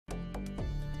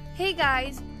Hey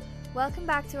guys, welcome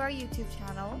back to our YouTube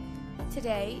channel.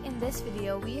 Today in this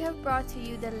video we have brought to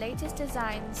you the latest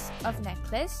designs of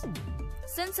necklace.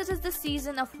 Since it is the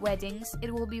season of weddings,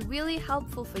 it will be really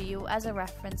helpful for you as a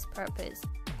reference purpose.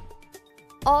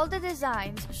 All the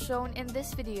designs shown in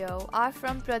this video are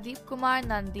from Pradeep Kumar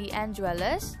Nandi and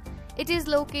Jewellers. It is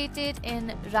located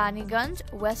in Raniganj,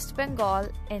 West Bengal,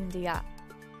 India.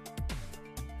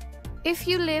 If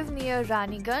you live near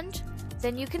Raniganj,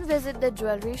 then you can visit the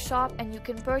jewelry shop and you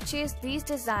can purchase these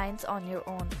designs on your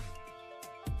own.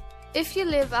 If you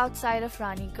live outside of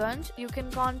Raniganj, you can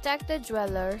contact the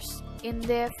jewelers in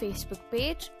their Facebook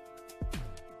page.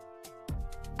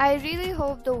 I really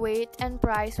hope the weight and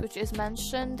price which is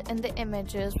mentioned in the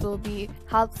images will be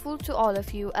helpful to all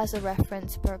of you as a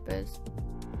reference purpose.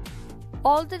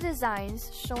 All the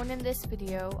designs shown in this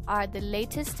video are the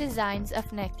latest designs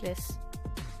of necklace.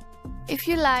 If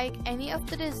you like any of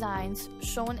the designs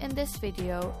shown in this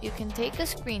video, you can take a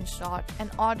screenshot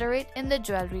and order it in the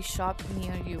jewelry shop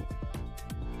near you.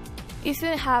 If you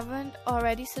haven't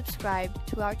already subscribed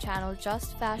to our channel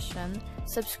Just Fashion,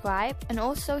 subscribe and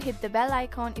also hit the bell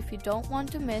icon if you don't want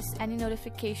to miss any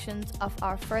notifications of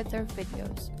our further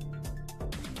videos.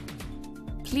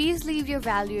 Please leave your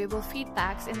valuable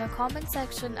feedbacks in the comment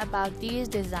section about these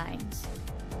designs.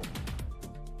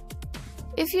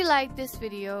 If you like this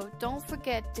video, don't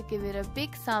forget to give it a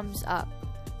big thumbs up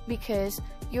because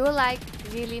your like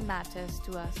really matters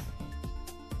to us.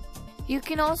 You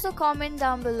can also comment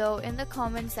down below in the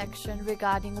comment section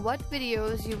regarding what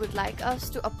videos you would like us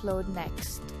to upload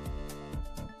next.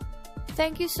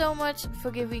 Thank you so much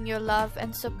for giving your love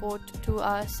and support to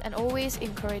us and always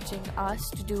encouraging us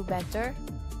to do better.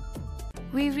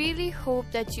 We really hope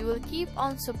that you will keep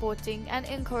on supporting and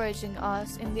encouraging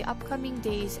us in the upcoming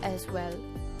days as well.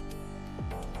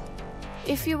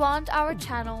 If you want our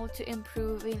channel to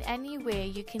improve in any way,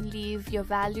 you can leave your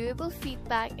valuable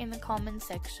feedback in the comment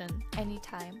section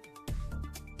anytime.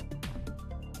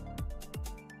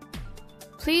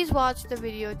 Please watch the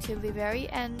video till the very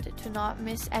end to not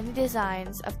miss any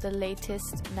designs of the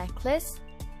latest necklace.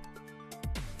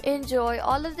 Enjoy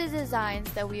all of the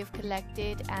designs that we have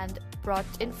collected and brought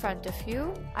in front of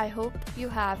you. I hope you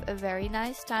have a very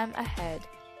nice time ahead,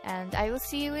 and I will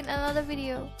see you in another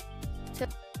video.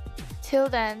 Till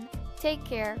then, take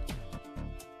care.